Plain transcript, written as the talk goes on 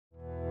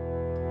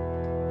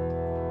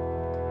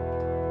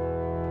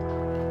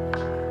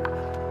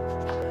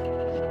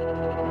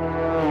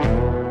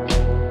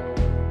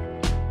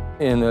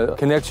in a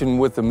connection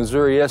with the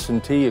Missouri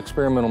S&T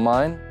Experimental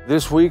Mine.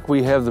 This week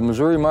we have the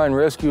Missouri Mine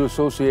Rescue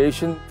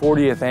Association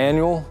 40th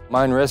Annual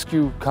Mine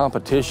Rescue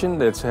Competition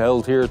that's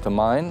held here at the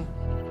mine.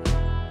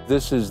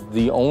 This is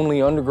the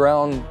only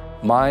underground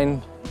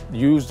mine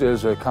used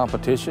as a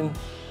competition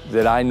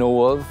that I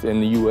know of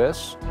in the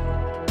U.S.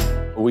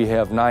 We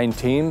have 9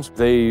 teams.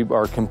 They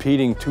are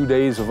competing 2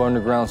 days of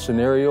underground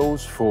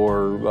scenarios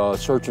for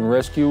search and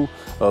rescue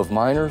of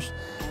miners,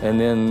 and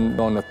then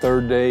on the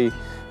 3rd day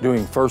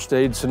doing first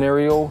aid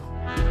scenario.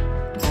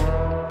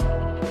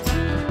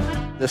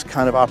 This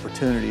kind of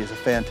opportunity is a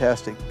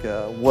fantastic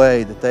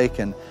way that they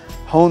can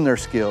hone their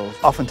skills.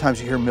 Oftentimes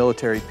you hear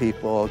military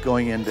people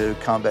going into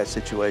combat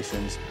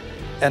situations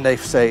and they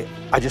say,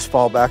 I just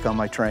fall back on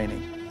my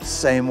training.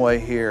 Same way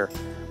here.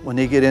 When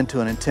you get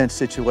into an intense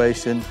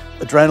situation,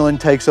 adrenaline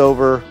takes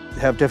over, you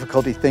have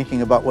difficulty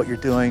thinking about what you're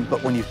doing,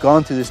 but when you've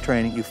gone through this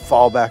training, you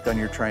fall back on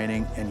your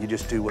training and you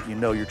just do what you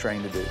know you're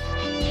trained to do.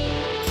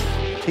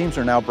 Teams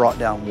are now brought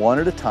down one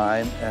at a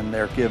time and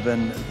they're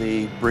given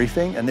the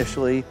briefing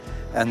initially,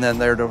 and then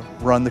they're to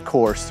run the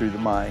course through the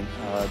mine.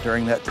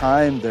 During that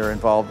time, they're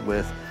involved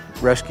with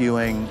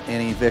rescuing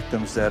any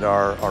victims that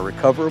are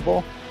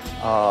recoverable.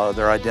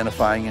 They're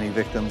identifying any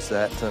victims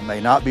that may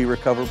not be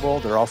recoverable.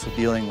 They're also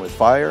dealing with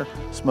fire,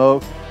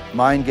 smoke,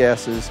 mine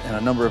gases, and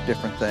a number of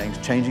different things,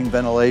 changing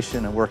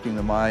ventilation and working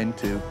the mine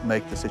to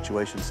make the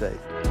situation safe.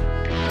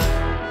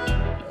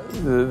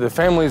 The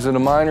families of the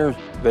miners,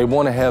 they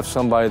want to have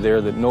somebody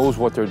there that knows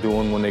what they're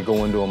doing when they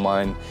go into a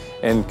mine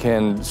and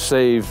can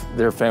save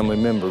their family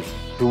members.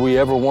 Do we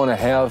ever want to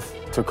have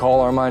to call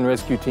our mine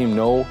rescue team?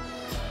 No,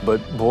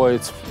 but boy,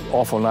 it's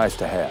awful nice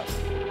to have.